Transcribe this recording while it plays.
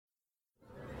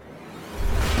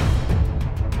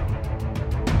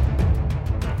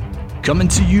Coming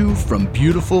to you from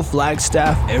beautiful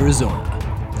Flagstaff,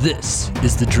 Arizona, this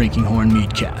is the Drinking Horn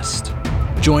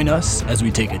Meadcast. Join us as we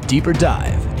take a deeper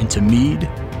dive into mead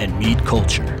and mead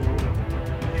culture.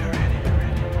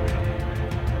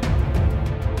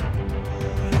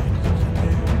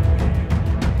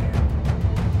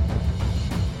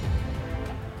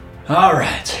 All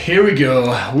right, here we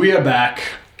go. We are back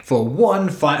for one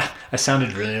final... I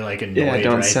sounded really like annoyed right there. Yeah,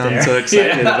 don't sound so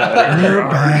excited about it.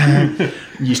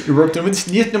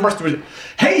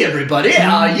 Hey everybody,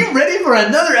 are you ready for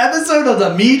another episode of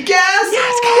the Meadcast?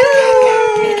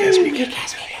 Yes,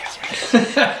 Meadcast.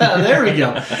 There we go.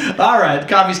 All right,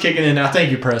 coffee's kicking in now.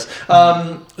 Thank you, Press.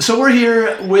 So we're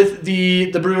here with the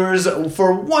brewers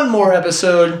for one more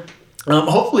episode.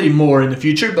 Hopefully more in the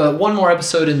future, but one more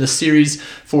episode in the series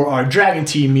for our Dragon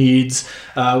Tea Meads.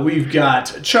 We've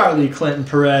got Charlie, Clinton,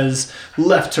 Perez,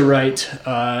 left to right,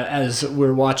 as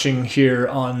we're watching here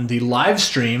on the live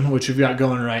stream, which we've got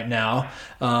going right now.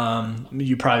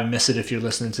 You probably miss it if you're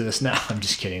listening to this now. I'm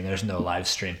just kidding. There's no live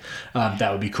stream.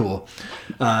 That would be cool.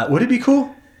 Would it be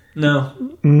cool? No.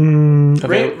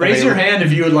 Raise your hand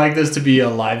if you would like this to be a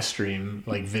live stream,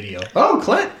 like video. Oh,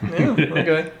 Clint. Yeah,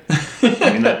 okay.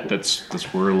 I mean,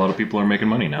 that's where a lot of people are making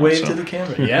money now. Wave to the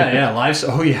camera. Yeah, live.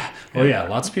 Oh yeah.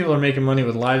 Lots of people are making money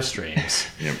with live streams.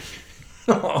 Yep.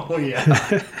 Oh yeah.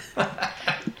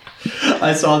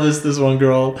 I saw this one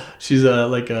girl. She's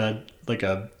like a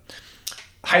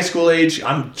high school age.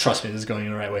 Trust me, this is going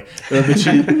in the right way. But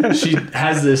she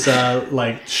has this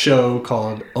like show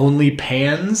called Only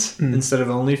Pans instead of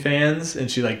OnlyFans,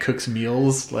 and she like cooks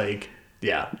meals like.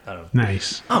 Yeah, I don't know.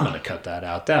 Nice. I'm gonna cut that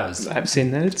out. That was. I've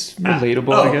seen that. It's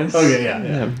relatable, I guess. Okay,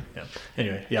 yeah.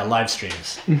 Anyway, live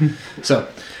streams. So,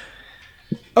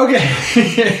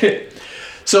 okay.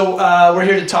 So we're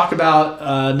here to talk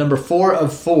about number 4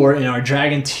 of 4 in our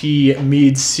Dragon Tea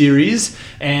Mead series,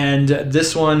 and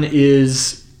this one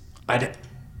is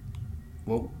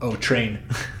train.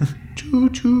 Choo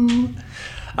choo.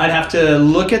 I'd have to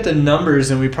look at the numbers,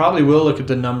 and we probably will look at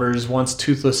the numbers once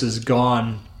Toothless is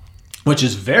gone. Which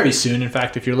is very soon. In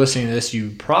fact, if you're listening to this,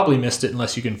 you probably missed it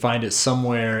unless you can find it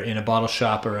somewhere in a bottle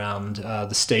shop around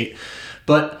the state.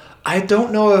 But I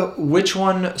don't know which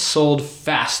one sold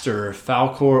faster,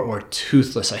 Falcor or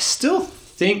Toothless. I still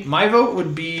think my vote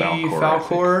would be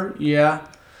Falcor. Yeah.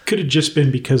 Could have just been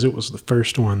because it was the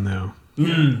first one, though.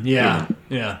 Yeah.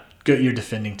 Good, you're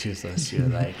defending Toothless. You're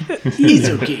like, it's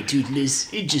okay,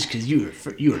 Toothless. It's just because you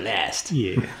were last.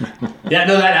 Yeah. Yeah,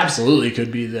 no, that absolutely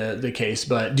could be the case.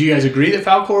 But do you guys agree that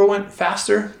Falcor went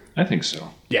faster? I think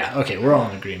so. Yeah, okay, we're all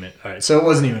in agreement. All right, so it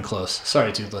wasn't even close.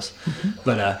 Sorry, Toothless.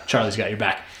 But Charlie's got your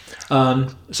back.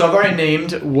 So I've already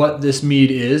named what this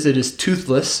mead is. It is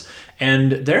Toothless.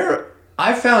 And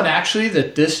I found actually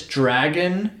that this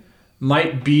dragon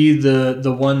might be the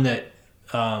one that...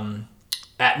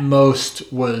 at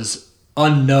most was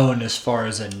unknown as far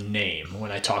as a name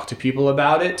when I talk to people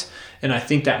about it. And I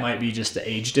think that might be just the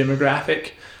age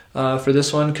demographic for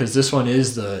this one, because this one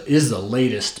is the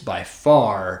latest by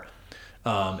far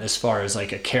as far as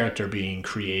like a character being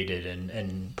created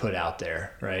and put out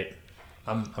there, right?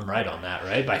 I'm right on that,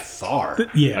 right? By far.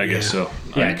 Yeah, I guess so.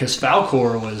 Yeah, because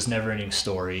Falcor was Neverending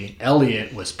Story.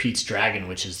 Elliot was Pete's Dragon,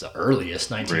 which is the earliest,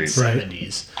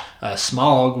 1970s.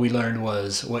 Smog, we learned,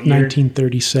 was what year?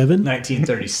 1937.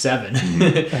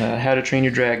 1937. How to Train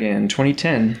Your Dragon,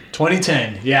 2010.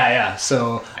 2010, yeah.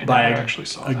 So by actually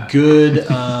saw a that. good...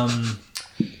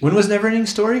 when was Neverending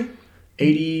Story?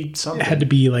 80-something? It had to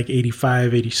be like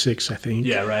 85, 86, I think.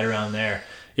 Yeah, right around there.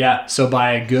 Yeah, so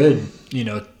by a good,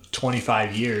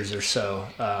 25 years or so,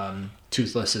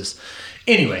 Toothless is...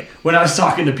 Anyway, when I was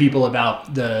talking to people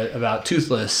about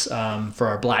Toothless for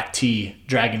our black tea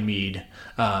Dragon Mead,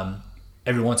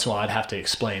 every once in a while I'd have to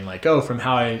explain, like, from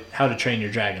How to Train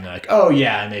Your Dragon. They're like, oh,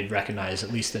 yeah, and they'd recognize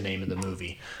at least the name of the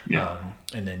movie. Yeah.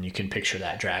 And then you can picture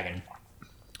that dragon.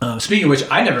 Speaking of which,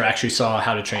 I never actually saw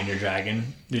How to Train Your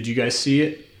Dragon. Did you guys see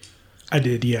it? I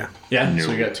did, yeah. Yeah, No. So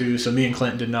we got 2. So me and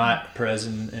Clinton did not. Perez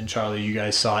and Charlie, you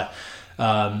guys saw it.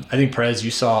 I think, Perez,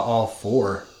 you saw all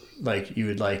 4. Like, you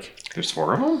would like... There's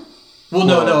 4 of them? Well,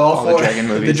 no, all 4. the Dragon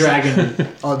movies.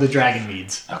 The Dragon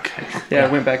Meads. Okay. Yeah, I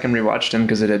went back and rewatched them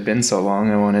because it had been so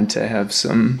long. I wanted to have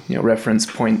some, reference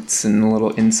points and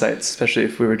little insights, especially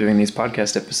if we were doing these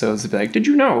podcast episodes. To be like, did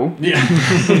you know? Yeah.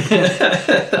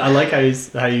 I like how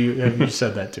you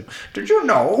said that, too. Did you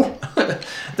know that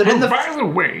By the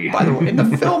way, in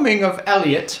the filming of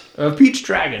Elliot, of Pete's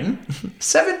Dragon,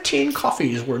 17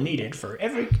 coffees were needed for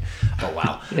every... Oh,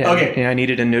 wow. Yeah, Okay. Yeah, I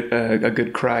needed a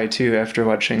good cry, too, after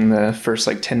watching the first,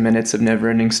 10 minutes of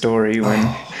Neverending Story when...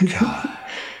 Oh, God.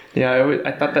 Yeah,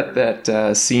 I thought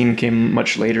that scene came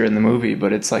much later in the movie,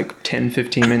 but it's like 10,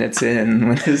 15 minutes in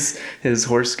when his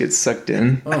horse gets sucked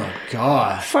in. Oh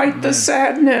God! Fight the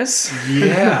sadness.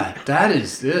 Yeah,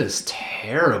 this is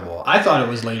terrible. I thought it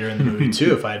was later in the movie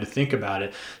too, if I had to think about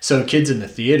it. So kids in the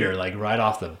theater, like right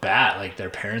off the bat, like their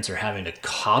parents are having to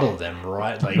coddle them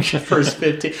right, like first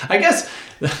 15. I guess,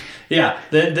 yeah.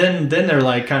 Then they're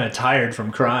like kind of tired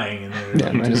from crying, and they're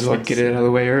like, Might as well get it out of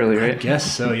the way early, I right? guess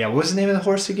so. Yeah. What's the name of the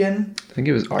horse again? I think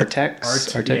it was Artex.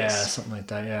 Artex. Yeah, something like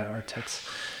that. Yeah, Artex.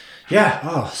 Yeah.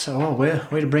 Oh, so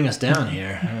way to bring us down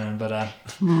here. But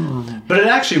it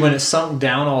actually, when it sunk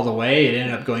down all the way, it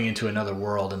ended up going into another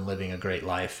world and living a great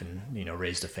life, and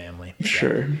raised a family.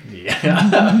 Sure.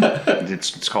 Yeah.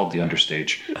 It's called the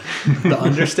understage. The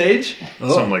understage.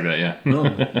 Oh. Something like that. Yeah. Oh,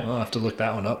 I'll have to look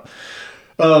that one up.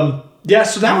 Yeah,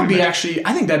 so that would be actually,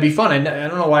 I think that'd be fun. I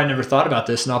don't know why I never thought about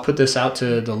this, and I'll put this out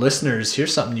to the listeners.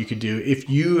 Here's something you could do. If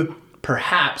you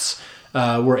perhaps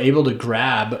were able to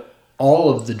grab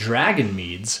all of the dragon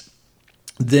meads,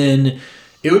 then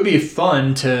it would be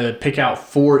fun to pick out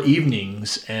 4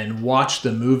 evenings and watch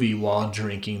the movie while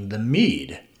drinking the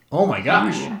mead. Oh my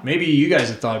gosh. Maybe you guys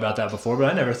have thought about that before,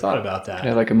 but I never thought about that.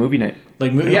 Yeah, like a movie night.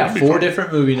 Like, yeah, 4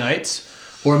 different movie nights.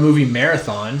 Or a movie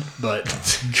marathon, but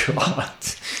God.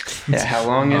 Yeah, how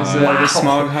long is the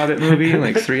Smog Hobbit movie?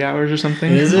 Like 3 hours or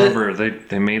something? Is it? Remember,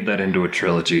 they made that into a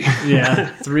trilogy.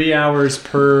 Yeah, 3 hours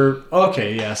per.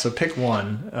 Okay, yeah, so pick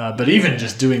one. But even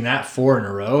just doing that 4 in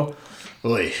a row,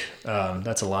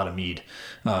 that's a lot of mead.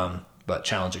 But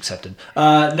challenge accepted.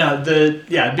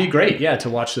 It'd be great, to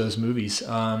watch those movies.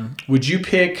 Would you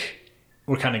pick?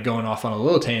 We're kind of going off on a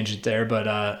little tangent there, but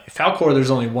Falcor,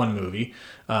 there's only one movie.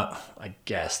 I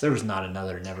guess there was not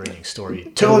another Neverending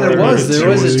Story. Oh, there was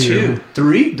a 2,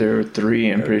 3. There were 3,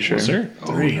 I'm pretty sure. Was there?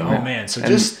 3. Oh man, so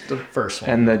just the first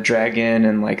one. And the dragon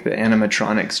and like the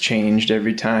animatronics changed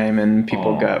every time, and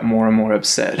people got more and more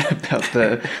upset about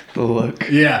the look.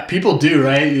 Yeah, people do,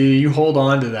 right? You hold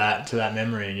on to that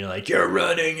memory, and you're like, you're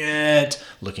running it.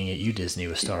 Looking at you, Disney,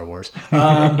 with Star Wars.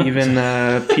 Even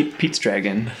Pete's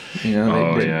dragon,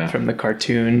 from the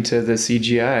cartoon to the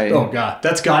CGI. Oh god,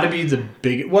 that's got to be the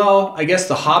big. Well, I guess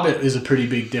The Hobbit is a pretty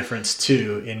big difference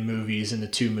too in movies, in the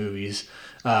 2 movies.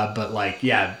 But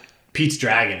Pete's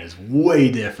dragon is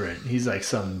way different. He's like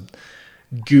some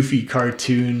goofy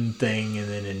cartoon thing, and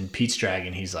then in Pete's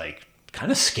dragon, he's like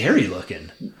kind of scary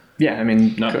looking. Yeah, I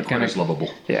mean, not quite as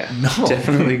lovable. Yeah, no,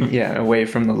 definitely. Yeah, away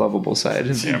from the lovable side.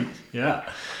 Yeah.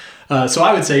 So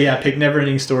I would say, pick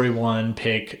Neverending Story 1,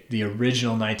 pick the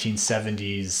original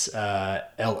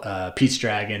 1970s Pete's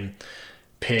Dragon,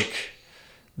 pick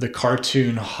the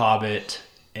cartoon Hobbit,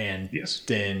 and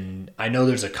then I know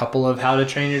there's a couple of How to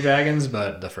Train Your Dragons,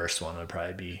 but the first one would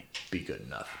probably be good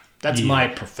enough. That's my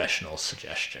professional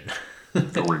suggestion.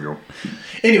 There we go.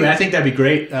 Anyway, I think that'd be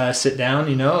great. Sit down,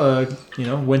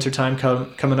 wintertime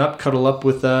coming up, cuddle up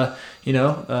with, a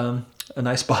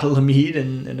nice bottle of mead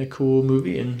and a cool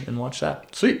movie and watch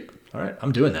that. Sweet. All right,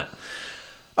 I'm doing that.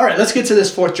 All right, let's get to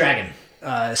this 4th dragon.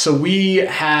 So we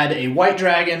had a white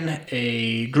dragon,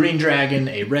 a green dragon,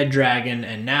 a red dragon,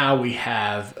 and now we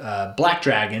have a black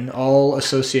dragon, all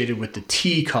associated with the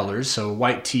tea colors. So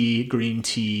white tea, green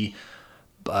tea,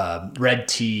 red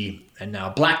tea, and now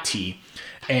black tea.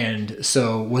 And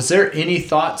so was there any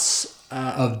thoughts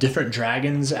of different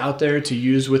dragons out there to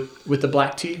use with the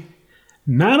black tea?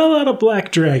 Not a lot of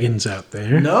black dragons out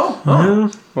there. No?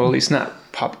 No. Well, at least not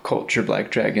pop culture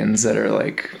black dragons that are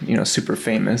like, super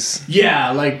famous.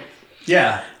 Yeah, I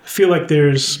feel like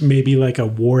there's maybe like a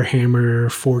Warhammer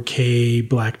 4K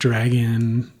black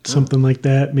dragon, something like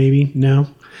that, maybe? No?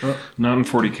 Not in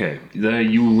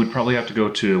 40K. You would probably have to go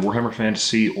to Warhammer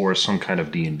Fantasy or some kind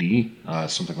of D&D,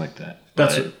 something like that.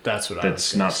 That's what I was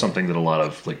That's not something that a lot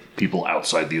of people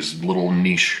outside these little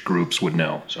niche groups would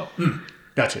know. So.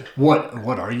 Gotcha.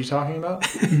 What are you talking about?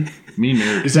 Me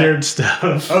nerd. Is that Nerd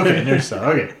stuff. Okay, nerd stuff.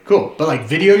 Okay, cool. But like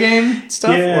video game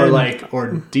stuff, Yeah.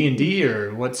 or D&D,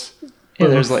 or what's? Yeah,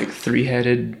 there's like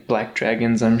 3-headed black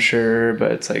dragons, I'm sure,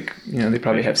 but it's like, they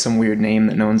probably have some weird name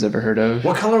that no one's ever heard of.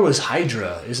 What color was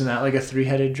Hydra? Isn't that like a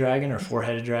 3-headed dragon or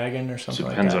 4-headed dragon or something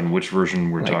like that? Depends on which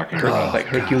version we're talking about. Like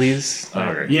Hercules.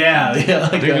 Okay. Yeah. Like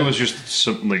I think it was just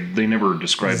some, they never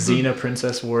described Xena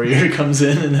Princess Warrior comes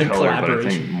in a color, but I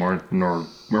collaboration.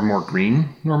 think we're more green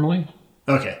normally.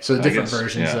 Okay, so different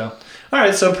versions yeah. though. All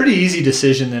right, so pretty easy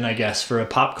decision then, I guess, for a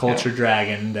pop culture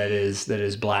dragon that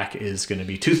is black is going to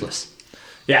be Toothless.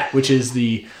 Yeah, which is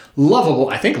the lovable,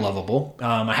 I think lovable.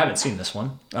 I haven't seen this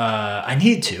one. I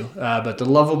need to, but the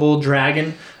lovable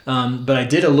dragon. But I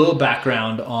did a little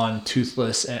background on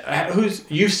Toothless.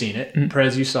 You've seen it,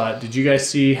 Perez? You saw it. Did you guys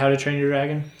see How to Train Your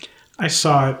Dragon? I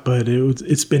saw it, but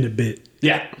it's been a bit.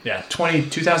 Yeah.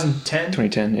 2010?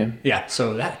 2010, yeah. Yeah,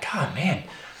 so that, God, man,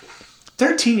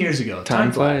 13 years ago.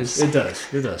 Time flies. It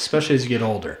does, especially as you get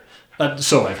older.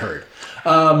 So I've heard.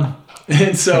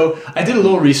 And so I did a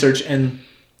little research, and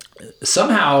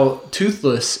somehow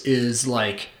Toothless is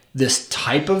like this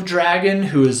type of dragon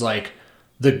who is like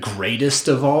the greatest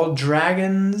of all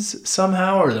dragons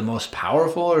somehow, or the most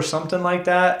powerful or something like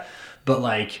that. But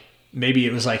like maybe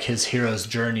it was like his hero's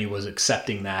journey was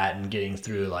accepting that and getting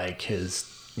through like his,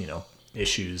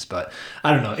 issues. But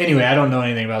I don't know. Anyway, I don't know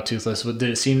anything about Toothless. Did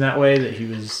it seem that way, that he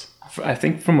was... I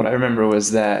think from what I remember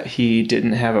was that he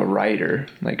didn't have a rider.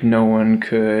 Like no one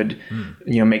could,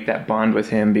 make that bond with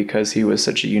him because he was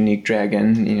such a unique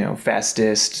dragon,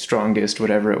 fastest, strongest,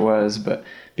 whatever it was. But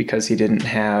because he didn't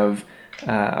have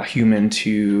a human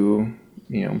to,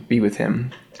 be with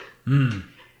him.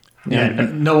 Yeah,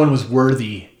 no one was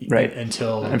worthy, right?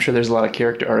 Until I'm sure there's a lot of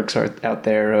character arcs out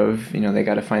there of they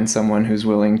got to find someone who's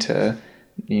willing to,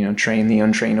 train the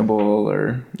untrainable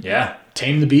or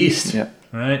tame the beast. Yeah.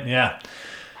 Right. Yeah.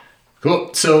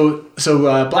 Cool. So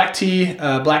Black Tea,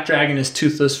 Black Dragon is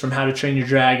Toothless from How to Train Your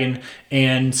Dragon,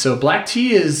 and so Black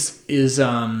Tea is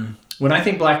when I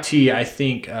think Black Tea, I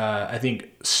think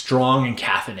strong and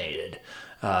caffeinated,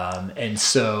 and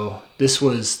so this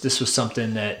was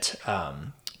something that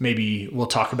maybe we'll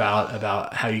talk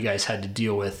about how you guys had to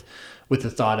deal with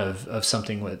the thought of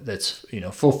something that's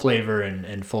full flavor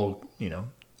and full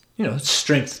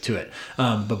strength to it.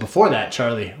 But before that,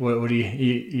 Charlie, what do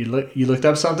you looked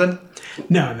up something?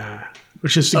 No. I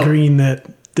was just agreeing that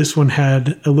this one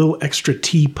had a little extra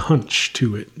tea punch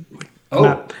to it.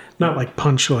 Not like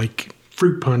punch like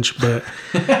fruit punch, but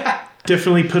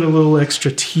definitely put a little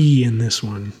extra tea in this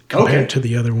one compared to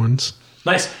the other ones.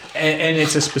 Nice. And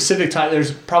it's a specific type.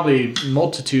 There's probably a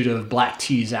multitude of black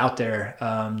teas out there.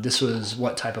 This was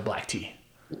what type of black tea?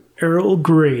 Earl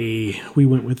Grey. We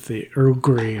went with the Earl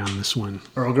Grey on this one.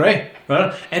 Earl Grey.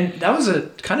 Right. And that was a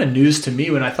kind of news to me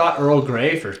when I thought Earl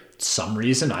Grey, for some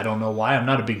reason. I don't know why. I'm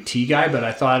not a big tea guy, but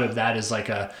I thought of that as like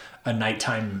a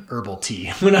nighttime herbal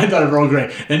tea when I thought of Earl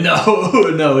Grey. And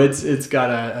no, it's got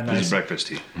a nice... It's breakfast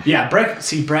tea. Yeah,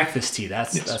 breakfast tea.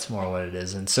 That's more what it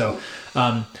is. And so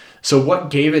what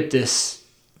gave it this...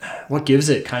 What gives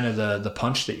it kind of the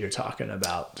punch that you're talking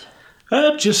about?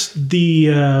 Just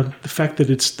the fact that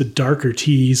it's the darker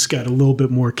tea's got a little bit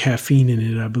more caffeine in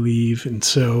it, I believe. And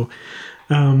so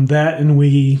that, and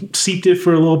we seeped it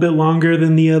for a little bit longer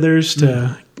than the others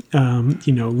to, a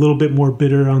little bit more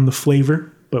bitter on the flavor.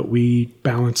 But we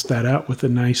balanced that out with a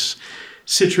nice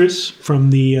citrus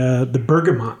from the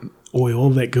bergamot oil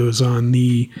that goes on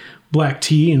the black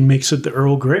tea and makes it the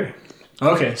Earl Grey.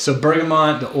 Okay, so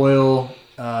bergamot, the oil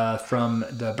from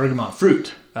the bergamot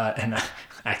fruit, and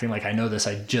acting like I know this,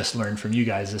 I just learned from you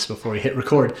guys this before we hit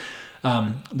record.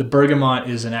 The bergamot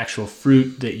is an actual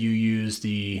fruit that you use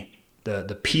the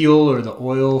peel or the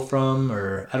oil from,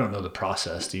 or I don't know the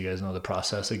process. Do you guys know the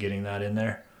process of getting that in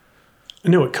there? I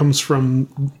know it comes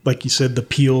from, like you said, the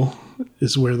peel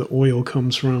is where the oil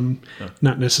comes from,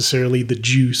 not necessarily the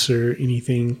juice or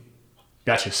anything.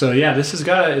 Gotcha. So yeah, it's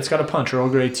got a punch. Earl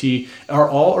Grey tea. Are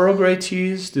all Earl Grey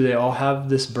teas? Do they all have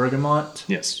this bergamot?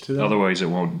 Yes. To them? Otherwise, it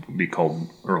won't be called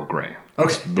Earl Grey.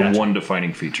 Okay. It's the one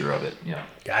defining feature of it. Yeah.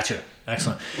 Gotcha.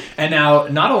 Excellent. And now,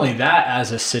 not only that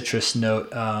as a citrus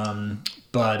note,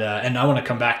 but and I want to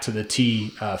come back to the tea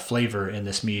flavor in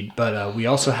this mead, but we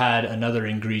also had another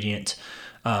ingredient,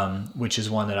 which is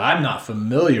one that I'm not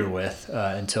familiar with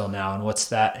until now. And what's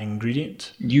that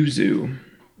ingredient? Yuzu.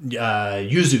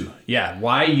 Yuzu. Yeah.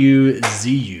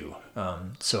 Y-U-Z-U.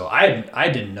 So I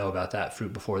didn't know about that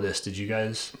fruit before this. Did you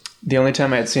guys? The only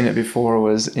time I had seen it before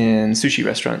was in sushi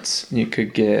restaurants. You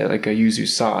could get like a yuzu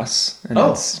sauce, and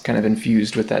it's kind of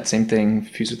infused with that same thing,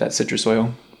 infused with that citrus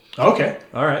oil. Okay.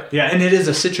 All right. Yeah. And it is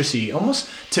a citrusy, almost,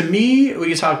 to me, we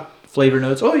can talk flavor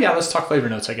notes. Oh yeah, let's talk flavor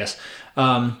notes, I guess.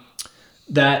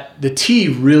 That the tea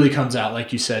really comes out,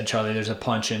 like you said, Charlie, there's a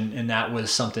punch, and that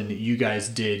was something that you guys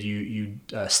did. You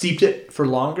steeped it for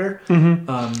longer.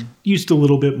 Mm-hmm. Used a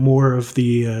little bit more of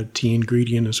the tea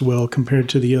ingredient as well compared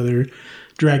to the other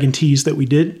dragon teas that we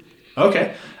did.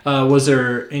 Okay. Was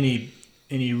there any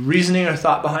reasoning or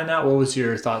thought behind that? What was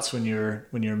your thoughts when you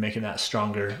were making that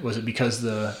stronger? Was it because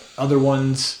the other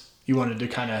ones you wanted to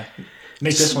kind of...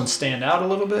 make this one stand out a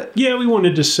little bit? Yeah, we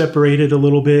wanted to separate it a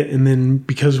little bit, and then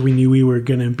because we knew we were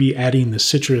going to be adding the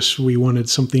citrus, we wanted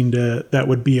something that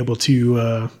would be able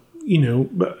to,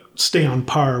 stay on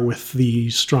par with the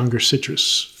stronger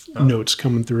citrus notes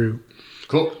coming through.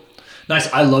 Cool.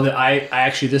 Nice. I love it. I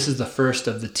actually, this is the first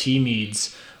of the tea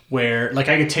meads where, like,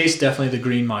 I could taste definitely the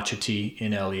green matcha tea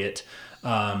in Elliot.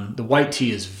 The white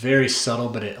tea is very subtle,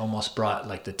 but it almost brought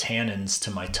like the tannins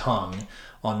to my tongue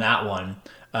on that one.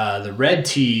 The red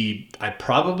tea, I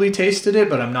probably tasted it,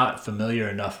 but I'm not familiar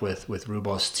enough with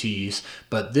rooibos teas.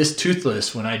 But this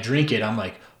Toothless, when I drink it, I'm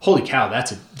like, holy cow,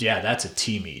 that's a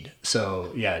tea mead.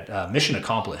 So yeah, mission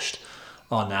accomplished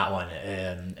on that one,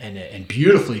 and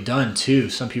beautifully done too.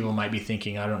 Some people might be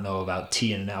thinking, I don't know about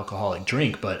tea in an alcoholic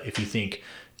drink, but if you think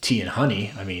tea and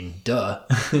honey, I mean, duh,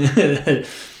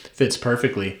 fits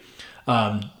perfectly.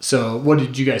 So what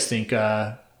did you guys think,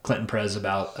 Clinton Perez,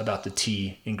 about the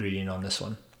tea ingredient on this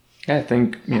one? Yeah, I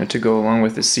think, to go along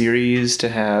with the series, to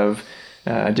have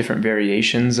different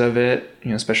variations of it,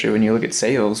 especially when you look at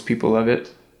sales, people love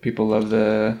it. People love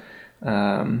the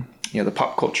the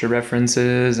pop culture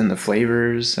references and the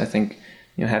flavors. I think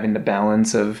having the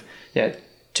balance of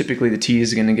typically the tea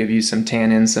is going to give you some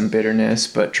tannin, some bitterness,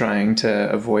 but trying to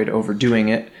avoid overdoing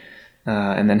it,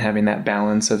 and then having that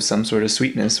balance of some sort of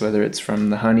sweetness, whether it's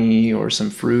from the honey or some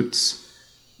fruits.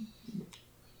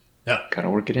 Yeah, gotta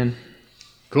work it in.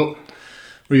 Cool.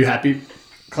 Were you happy,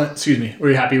 Clint? Excuse me. Were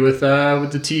you happy with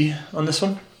the tea on this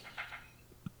one?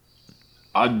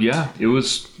 Yeah, it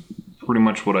was pretty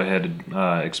much what I had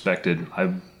expected.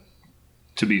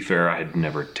 To be fair, I had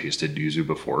never tasted yuzu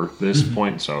before this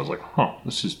point, so I was like,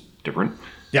 this is different.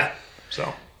 Yeah.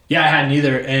 So. Yeah, I hadn't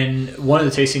either. And one of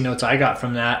the tasting notes I got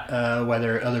from that,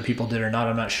 whether other people did or not,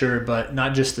 I'm not sure, but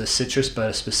not just the citrus, but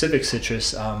a specific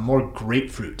citrus, more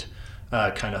grapefruit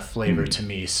kind of flavor to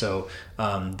me. So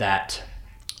that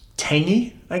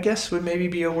tangy, I guess, would maybe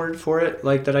be a word for it,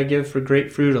 like that I give for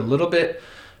grapefruit, a little bit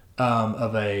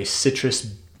of a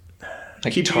citrus. I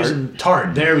keep using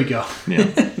tart. There we go. Yeah.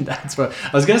 That's what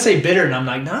I was gonna say. Bitter, and I'm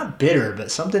like, not bitter,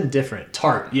 but something different.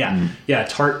 Tart. Yeah, yeah,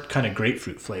 tart kind of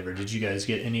grapefruit flavor. Did you guys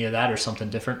get any of that or something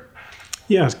different?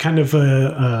 Yeah, it's kind of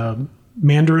a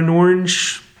mandarin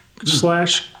orange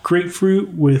 / grapefruit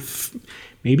with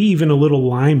maybe even a little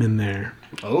lime in there.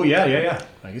 Oh yeah.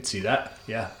 I could see that.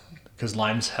 Yeah, because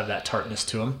limes have that tartness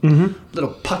to them.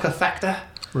 Little pucker factor.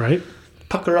 Right.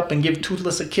 Pucker up and give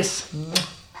Toothless a kiss.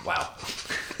 Wow.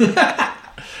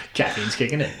 Caffeine's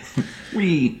kicking in.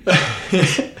 Wee.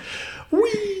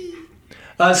 Wee.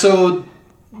 So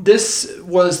this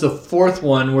was the fourth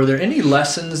one. Were there any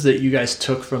lessons that you guys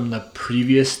took from the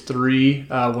previous three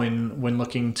when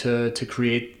looking to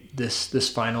create this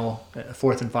final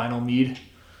fourth and final mead?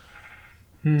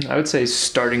 I would say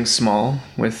starting small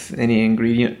with any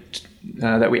ingredient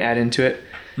that we add into it.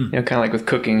 Kind of like with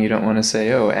cooking, you don't want to say,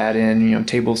 add in,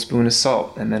 tablespoon of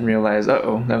salt and then realize, that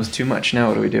was too much. Now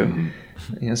what do we do?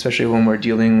 Especially when we're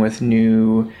dealing with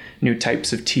new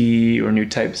types of tea or new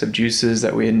types of juices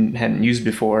that we hadn't used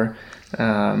before.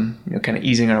 Kind of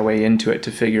easing our way into it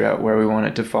to figure out where we want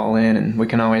it to fall in, and we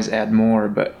can always add more,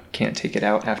 but can't take it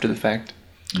out after the fact.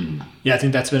 Yeah, I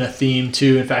think that's been a theme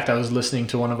too. In fact, I was listening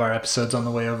to one of our episodes on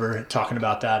the way over talking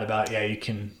about that. You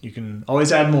can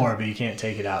always add more, but you can't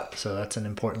take it out. So that's an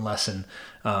important lesson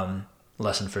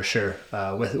for sure.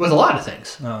 With a lot of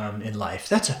things in life.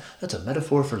 That's a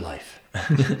metaphor for life.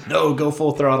 No, go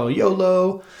full throttle,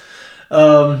 YOLO.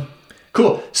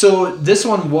 Cool. So this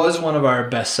one was one of our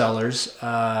best sellers.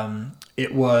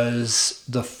 It was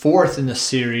the fourth in the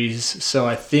series. So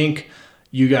I think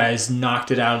you guys knocked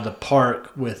it out of the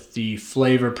park with the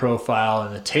flavor profile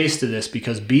and the taste of this,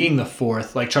 because being the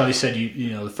fourth, like Charlie said,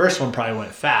 the first one probably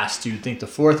went fast. You'd think the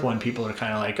fourth one, people are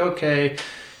kind of like, okay,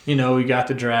 we got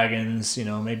the dragons,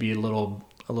 maybe a little,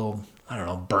 I don't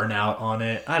know, burnout on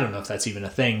it. I don't know if that's even a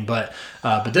thing, but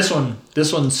this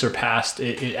one surpassed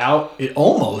it. It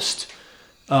almost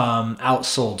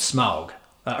outsold Smaug.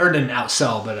 Or didn't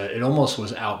outsell, but it almost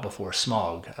was out before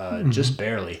Smaug, just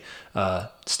barely.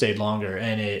 Stayed longer,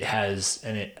 and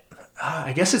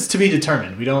I guess it's to be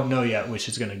determined. We don't know yet which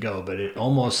is going to go, but it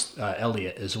almost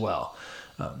Elliot as well.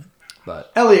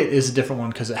 But Elliot is a different one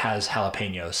because it has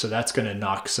jalapenos, so that's going to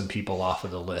knock some people off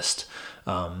of the list.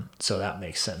 So that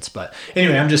makes sense. But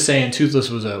anyway, I'm just saying,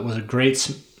 Toothless was a great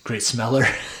smeller.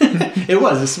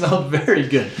 It smelled very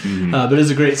good, but it's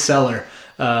a great seller.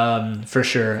 For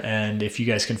sure. And if you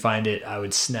guys can find it, I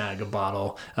would snag a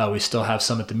bottle. We still have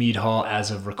some at the mead hall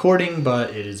as of recording, but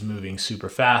it is moving super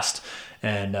fast.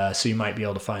 And so you might be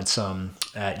able to find some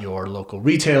at your local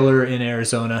retailer in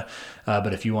Arizona.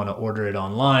 But if you want to order it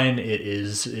online,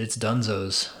 it's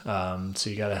Dunzo's. So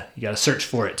you gotta search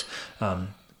for it.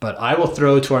 But I will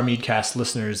throw to our Meadcast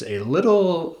listeners a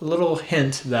little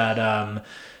hint that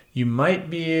you might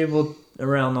be able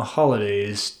around the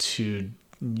holidays to.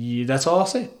 That's all I'll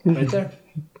say. Right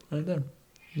there.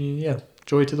 Yeah.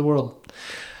 Joy to the world.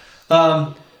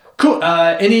 Cool.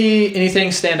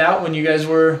 Anything stand out when you guys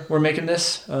were making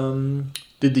this?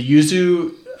 Did the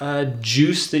yuzu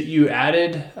juice that you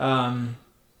added?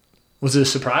 Was it a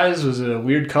surprise? Was it a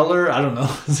weird color? I don't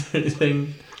know. Is there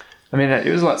anything? I mean,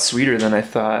 it was a lot sweeter than I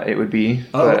thought it would be.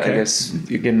 But I guess,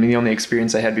 again, the only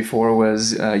experience I had before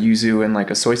was yuzu and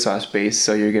like a soy sauce base.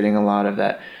 So you're getting a lot of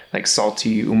that like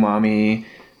salty umami,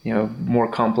 more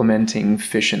complementing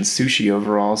fish and sushi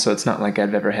overall. So it's not like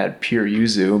I've ever had pure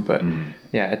yuzu. But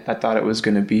yeah, I thought it was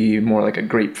going to be more like a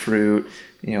grapefruit,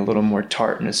 a little more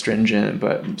tart and astringent,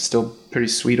 but still pretty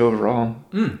sweet overall.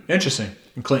 Interesting.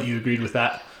 And Clint, you agreed with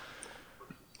that?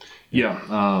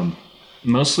 Yeah.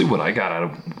 Mostly what I got out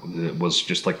of it was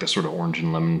just like the sort of orange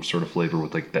and lemon sort of flavor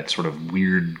with like that sort of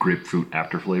weird grapefruit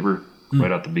after flavor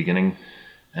right at the beginning.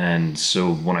 And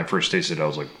so when I first tasted it, I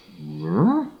was like,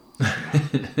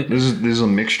 this is a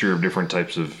mixture of different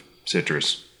types of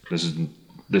citrus.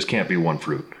 This can't be one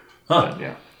fruit. Huh. But,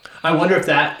 yeah. I wonder if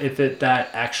that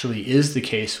actually is the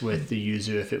case with the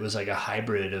yuzu, if it was like a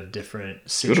hybrid of different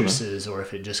citruses, or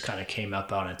if it just kind of came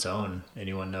up on its own.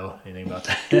 Anyone know anything about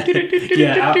that?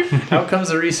 Yeah, out comes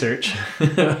the research.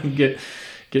 Get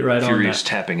right on that. Furious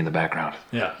tapping in the background.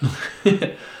 Yeah.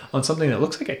 On something that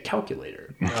looks like a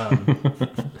calculator.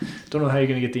 Don't know how you're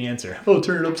going to get the answer. Oh,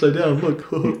 turn it upside down. Look.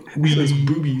 It says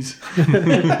boobies.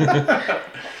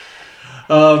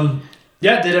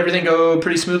 Yeah, did everything go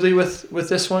pretty smoothly with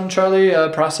this one, Charlie?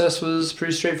 Process was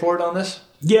pretty straightforward on this?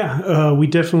 Yeah, we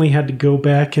definitely had to go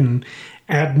back and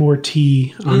add more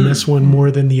tea on this one more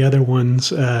than the other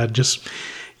ones. Just,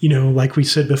 like we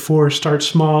said before, start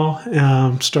small.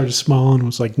 Started small and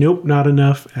was like, nope, not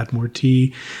enough. Add more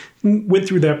tea. Went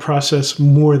through that process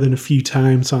more than a few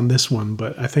times on this one,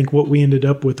 but I think what we ended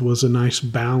up with was a nice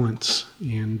balance.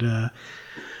 And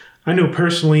I know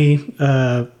personally,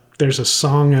 there's a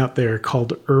song out there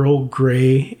called Earl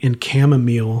Grey and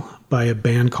Chamomile by a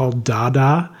band called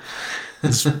Dada.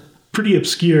 It's pretty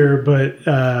obscure, but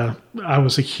I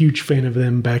was a huge fan of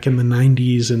them back in the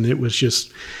 90s, and it was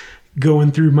just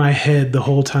going through my head the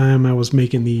whole time I was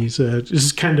making these.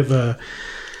 Just kind of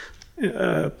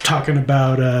talking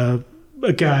about a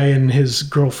guy and his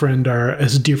girlfriend are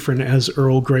as different as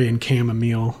Earl Grey and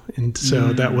Chamomile. And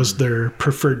so that was their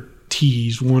preferred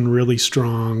teas, one really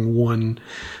strong, one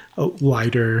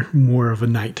lighter, more of a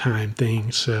nighttime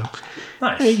thing. So,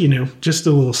 nice. Just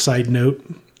a little side note.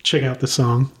 Check out the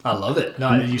song. I love it.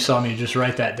 No, you saw me just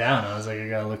write that down. I was like, I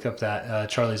gotta look up that.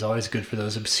 Charlie's always good for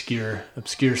those obscure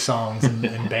songs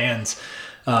and bands.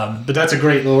 But that's a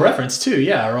great little reference too.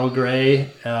 Yeah, Earl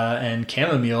Grey and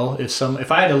Chamomile.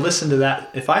 If I had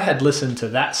listened to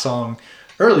that song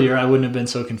earlier, I wouldn't have been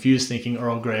so confused thinking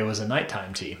Earl Grey was a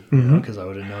nighttime tea, because I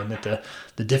would have known that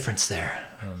the difference there.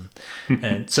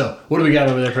 And so, what do we got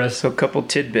over there, Press? So, a couple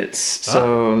tidbits.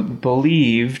 So,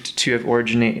 believed to have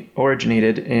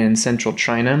originated in central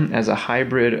China as a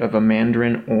hybrid of a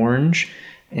mandarin orange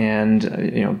and,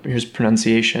 here's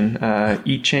pronunciation,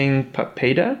 Ichang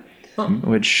papeda,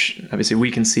 which obviously we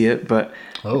can see it, but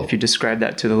if you describe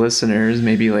that to the listeners,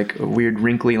 maybe like a weird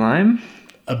wrinkly lime.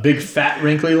 A big fat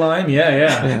wrinkly lime,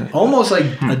 yeah. Almost like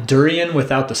a durian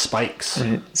without the spikes.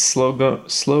 Right.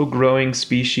 Slow growing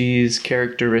species,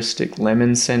 characteristic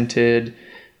lemon scented.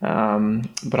 But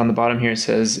on the bottom here it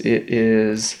says it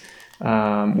is,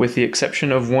 with the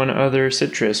exception of one other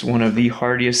citrus, one of the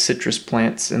hardiest citrus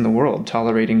plants in the world,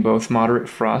 tolerating both moderate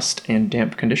frost and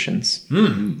damp conditions.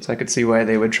 So I could see why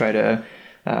they would try to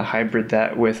hybrid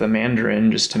that with a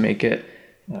mandarin just to make it,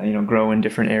 grow in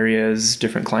different areas,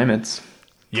 different climates.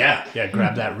 Yeah,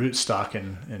 grab that rootstock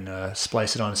and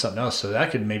splice it onto something else. So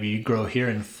that could maybe grow here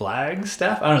in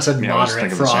Flagstaff. I don't know, it said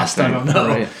moderate frost. I don't know.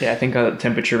 Right. Yeah, I think the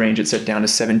temperature range it's set down to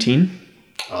 17.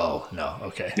 Oh, no,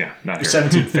 okay. Yeah, not here.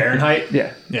 17 Fahrenheit?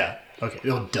 Yeah. Yeah, okay.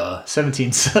 Oh, duh.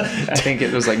 17. I think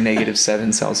it was like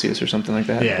 -7 Celsius or something like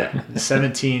that. Yeah,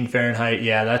 17 Fahrenheit.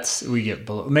 Yeah, we get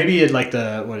below. Maybe it like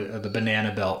the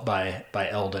banana belt by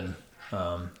Eldon.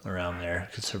 Around there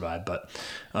could survive, but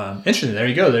interesting. There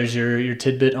you go. There's your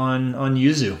tidbit on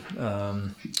yuzu.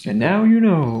 And now you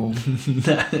know.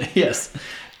 Yes.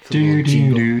 Do.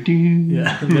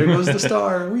 Yeah. There goes the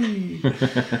star. Whee.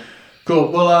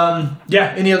 Cool. Well,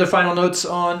 yeah. Any other final notes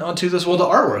on Toothless? Well, the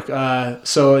artwork.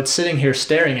 So it's sitting here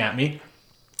staring at me.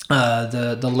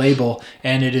 the label,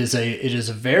 and it is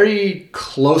a very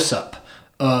close up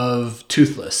of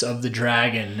Toothless, of the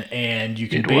dragon, and you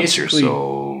can basically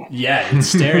it's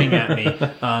staring at me,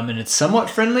 and it's somewhat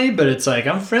friendly, but it's like,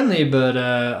 I'm friendly, but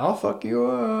I'll fuck you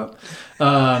up,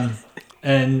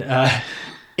 and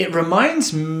it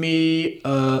reminds me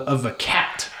of a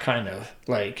cat, kind of,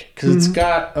 like, because it's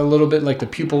got a little bit, like, the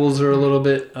pupils are a little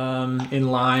bit in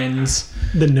lines,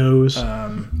 the nose,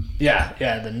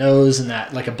 the nose, and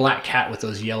that, like a black cat with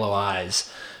those yellow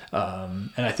eyes.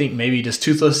 And I think maybe does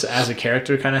Toothless as a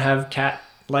character kind of have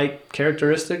cat-like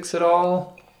characteristics at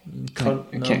all?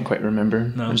 I can't quite remember.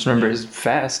 No? I just remember he's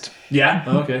fast. Yeah.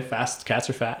 Okay. Fast. Cats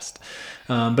are fast.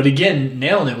 But again,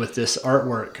 nailing it with this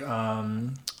artwork.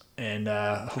 And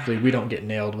hopefully we don't get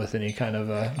nailed with any kind of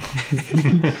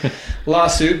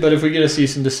lawsuit. But if we get a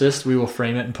cease and desist, we will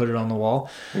frame it and put it on the wall.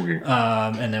 Okay.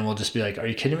 And then we'll just be like, "Are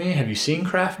you kidding me? Have you seen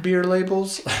craft beer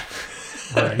labels?"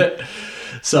 right?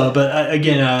 So, but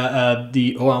again, I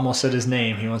almost said his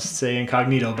name. He wants to say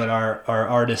incognito, but our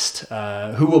artist,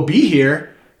 who will be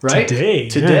here, right?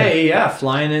 Today,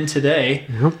 flying in today.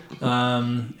 Yep.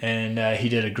 And he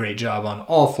did a great job on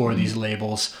all 4 of these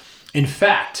labels. In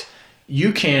fact,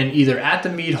 you can either at the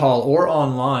mead hall or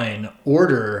online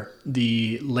order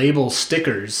the label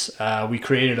stickers. We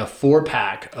created a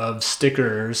 4-pack of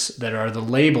stickers that are the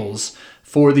labels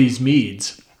for these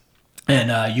meads,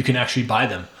 and you can actually buy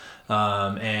them.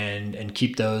 And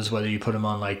keep those, whether you put them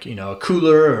on, like, a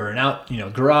cooler or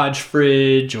an garage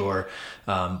fridge, or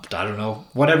I don't know,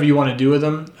 whatever you want to do with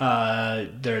them.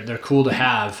 They're cool to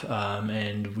have,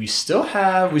 and we still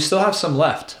have some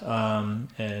left,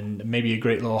 and maybe a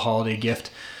great little holiday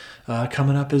gift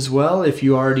coming up as well. If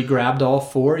you already grabbed all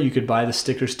 4, you could buy the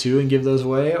stickers too and give those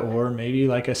away, or maybe,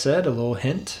 like I said, a little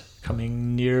hint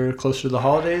coming closer to the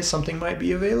holidays, something might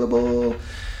be available.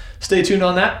 Stay tuned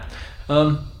on that.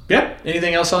 Yeah.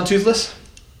 Anything else on Toothless?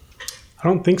 I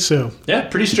don't think so. Yeah,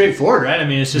 pretty straightforward, right? I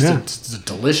mean, it's just it's a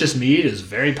delicious mead. It's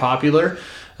very popular.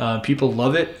 People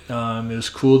love it. It was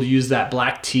cool to use that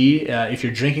black tea. If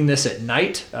you're drinking this at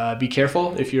night, be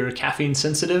careful. If you're caffeine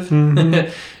sensitive,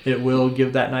 it will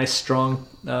give that nice, strong,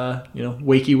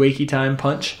 wakey time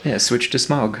punch. Yeah, switch to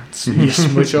smog. You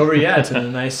switch over, to a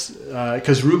nice,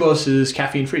 because Rubos is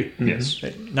caffeine free. Yes.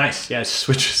 Right. Nice. Yeah,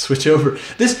 switch over.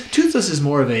 This Toothless is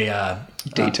more of a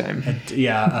daytime.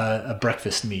 A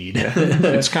breakfast mead. Yeah.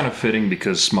 It's kind of fitting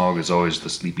because Smog is always the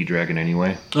sleepy dragon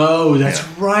anyway. Oh, that's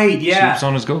right. Yeah. Sleeps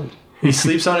on his gold. He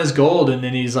sleeps on his gold, and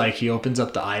then he opens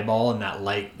up the eyeball, and that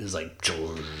light is like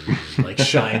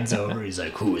shines over. He's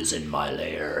like, "Who is in my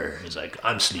lair?" He's like,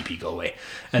 "I'm sleepy. Go away."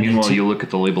 And meanwhile, you look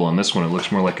at the label on this one; it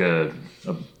looks more like a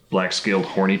black-scaled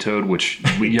horny toad. Which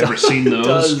you ever seen those?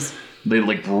 Does. They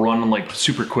run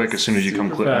super quick as soon as you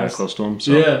come close to them.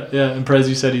 So. Yeah. And Prez,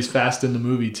 you said he's fast in the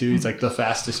movie too. He's like the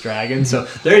fastest dragon. So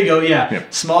there you go. Yeah.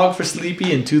 Smog for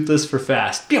sleepy and Toothless for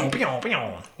fast.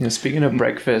 Speaking of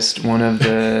breakfast, one of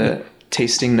the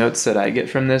tasting notes that I get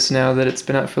from this now that it's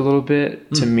been out for a little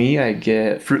bit, to me, I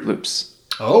get Fruit Loops.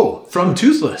 Oh, from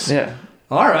Toothless. Yeah.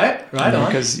 All right. Right on.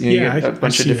 Because you get a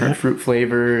bunch of different fruit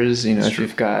flavors. If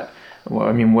you've got. Well,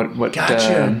 I mean, what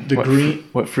green?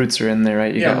 What fruits are in there,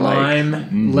 right? You got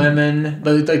lime, lemon.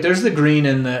 Like there's the green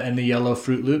and the yellow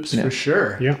Fruit Loops for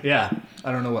sure. Yeah.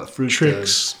 I don't know what fruit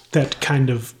Tricks, that kind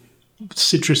of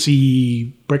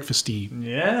citrusy, breakfasty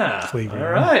flavor.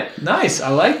 All right, nice. I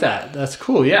like that. That's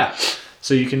cool. Yeah.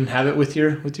 So you can have it with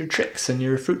your Tricks and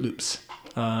your Fruit Loops.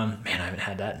 Man, I haven't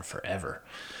had that in forever.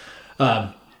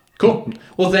 Cool.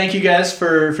 Well, thank you guys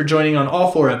for joining on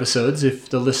all 4 episodes. If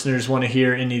the listeners want to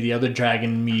hear any of the other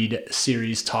Dragon Mead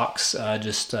series talks,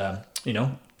 just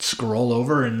scroll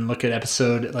over and look at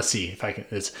episode. Let's see if I can.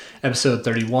 It's episode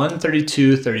 31,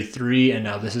 32, 33, and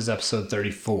now this is episode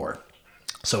 34.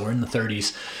 So we're in the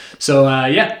 30s. So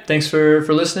thanks for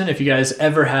listening. If you guys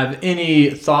ever have any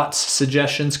thoughts,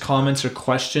 suggestions, comments, or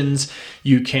questions,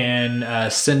 you can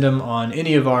send them on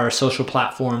any of our social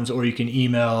platforms, or you can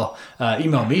email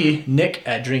me,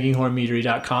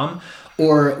 nick@drinkinghornmeadery.com.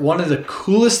 Or one of the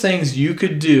coolest things you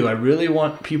could do, I really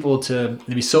want people it'd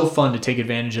be so fun to take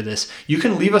advantage of this. You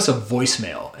can leave us a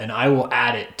voicemail and I will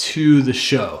add it to the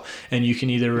show. And you can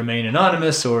either remain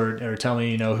anonymous or tell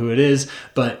me who it is.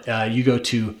 But you go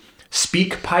to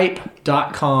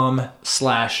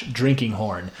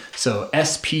speakpipe.com/drinkinghorn. So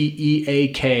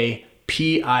SPEAKPIPE,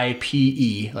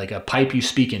 like a pipe you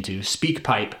speak into,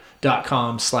 speakpipe.com/drinkinghorn.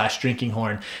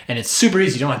 patreon.com/drinkinghorn. And it's super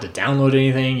easy. You don't have to download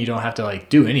anything. You don't have to like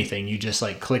do anything. You just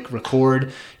like click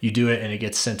record, you do it, and it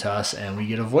gets sent to us, and we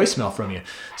get a voicemail from you.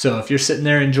 So if you're sitting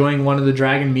there enjoying one of the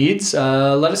Dragon Meads,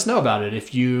 let us know about it.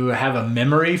 If you have a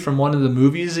memory from one of the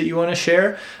movies that you want to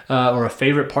share, or a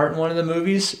favorite part in one of the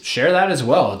movies, share that as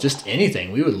well. Just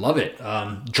anything. We would love it.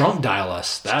 Drunk dial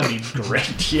us. That'd be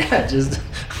great. Yeah, just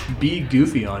be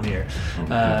goofy on here.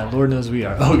 Lord knows we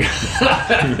are. Oh,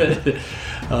 God.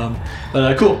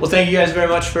 But cool. Well, thank you guys very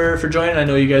much for joining. I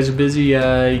know you guys are busy.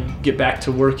 Get back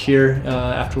to work here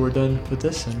after we're done with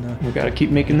this. And we got to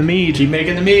keep making the mead. Keep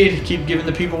making the mead. Keep giving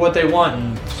the people what they want.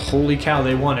 And holy cow,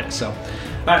 they want it. So, all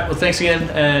right. Well, thanks again.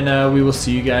 And we will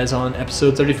see you guys on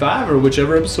episode 35 or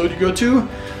whichever episode you go to.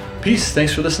 Peace.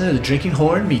 Thanks for listening to the Drinking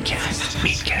Horn Meadcast.